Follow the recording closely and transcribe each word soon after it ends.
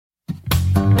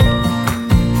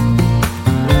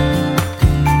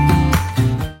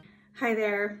Hi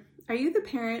there. Are you the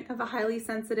parent of a highly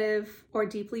sensitive or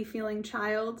deeply feeling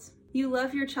child? You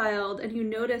love your child and you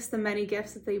notice the many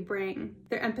gifts that they bring.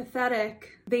 They're empathetic,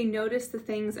 they notice the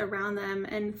things around them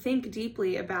and think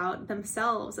deeply about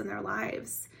themselves and their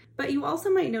lives. But you also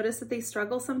might notice that they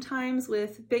struggle sometimes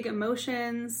with big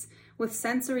emotions, with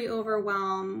sensory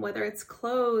overwhelm, whether it's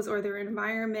clothes or their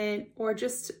environment or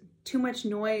just too much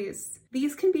noise.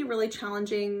 These can be really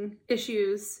challenging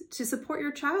issues to support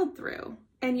your child through.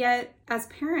 And yet, as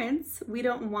parents, we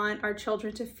don't want our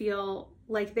children to feel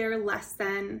like they're less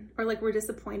than or like we're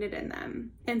disappointed in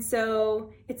them. And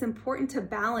so it's important to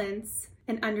balance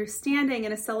an understanding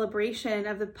and a celebration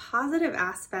of the positive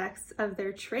aspects of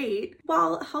their trait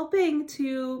while helping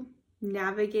to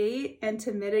navigate and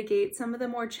to mitigate some of the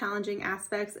more challenging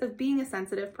aspects of being a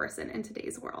sensitive person in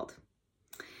today's world.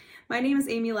 My name is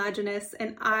Amy Lajeunesse,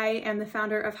 and I am the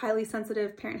founder of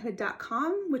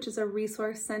HighlySensitiveParenthood.com, which is a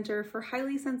resource center for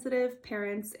highly sensitive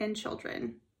parents and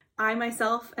children. I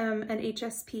myself am an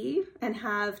HSP and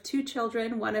have 2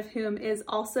 children, one of whom is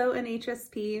also an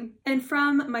HSP. And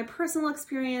from my personal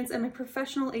experience and my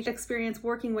professional experience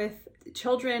working with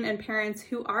children and parents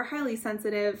who are highly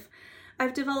sensitive,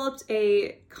 I've developed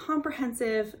a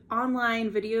comprehensive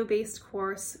online video-based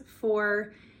course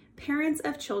for parents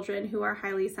of children who are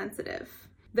highly sensitive.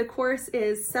 The course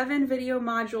is 7 video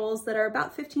modules that are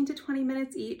about 15 to 20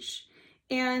 minutes each.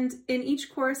 And in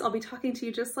each course, I'll be talking to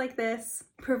you just like this,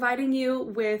 providing you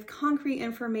with concrete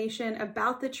information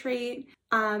about the trait,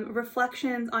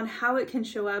 reflections on how it can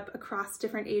show up across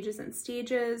different ages and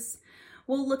stages.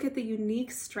 We'll look at the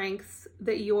unique strengths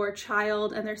that your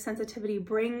child and their sensitivity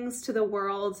brings to the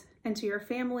world and to your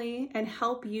family and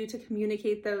help you to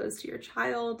communicate those to your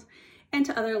child and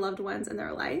to other loved ones in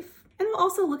their life. And we'll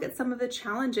also look at some of the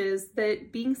challenges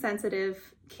that being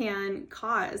sensitive can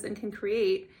cause and can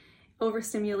create.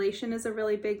 Overstimulation is a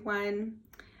really big one.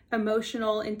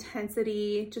 Emotional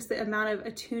intensity, just the amount of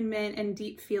attunement and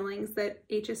deep feelings that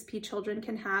HSP children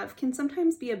can have can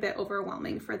sometimes be a bit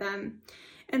overwhelming for them.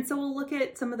 And so we'll look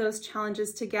at some of those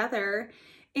challenges together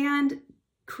and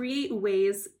create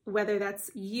ways, whether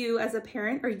that's you as a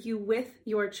parent or you with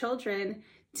your children,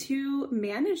 to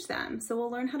manage them. So we'll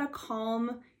learn how to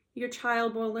calm your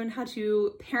child. We'll learn how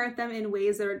to parent them in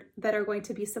ways that are going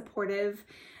to be supportive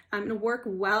and work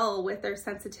well with their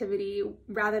sensitivity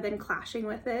rather than clashing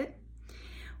with it.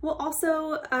 We'll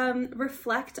also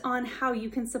reflect on how you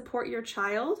can support your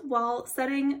child while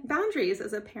setting boundaries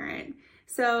as a parent.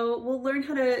 So we'll learn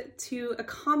how to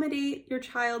accommodate your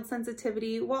child's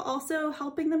sensitivity while also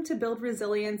helping them to build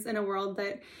resilience in a world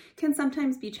that can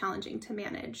sometimes be challenging to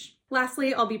manage.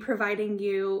 Lastly, I'll be providing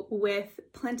you with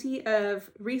plenty of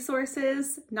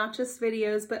resources, not just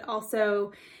videos, but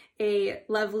also a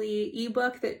lovely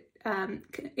ebook that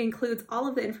includes all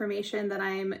of the information that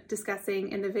I'm discussing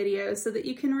in the video so that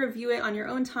you can review it on your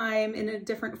own time in a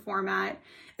different format,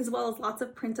 as well as lots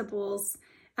of printables,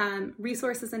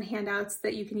 resources and handouts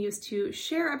that you can use to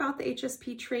share about the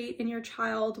HSP trait in your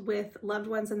child with loved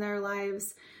ones in their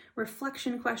lives,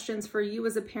 reflection questions for you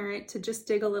as a parent to just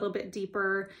dig a little bit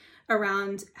deeper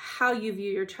around how you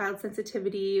view your child's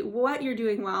sensitivity, what you're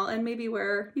doing well, and maybe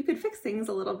where you could fix things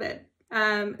a little bit.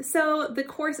 So the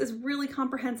course is really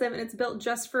comprehensive and it's built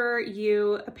just for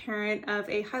you, a parent of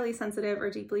a highly sensitive or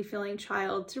deeply feeling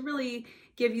child, to really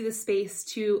give you the space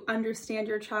to understand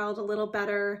your child a little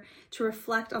better, to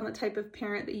reflect on the type of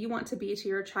parent that you want to be to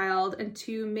your child, and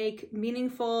to make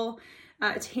meaningful,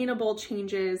 attainable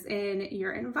changes in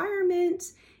your environment,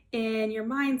 in your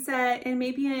mindset, and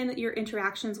maybe in your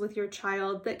interactions with your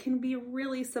child that can be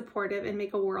really supportive and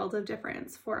make a world of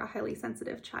difference for a highly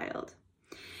sensitive child.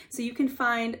 So you can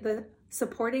find the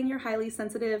Supporting Your Highly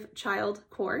Sensitive Child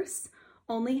course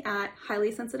only at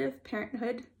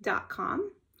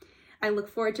HighlySensitiveParenthood.com. I look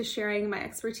forward to sharing my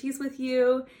expertise with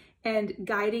you and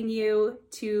guiding you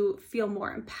to feel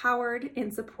more empowered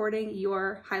in supporting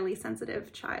your highly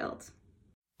sensitive child.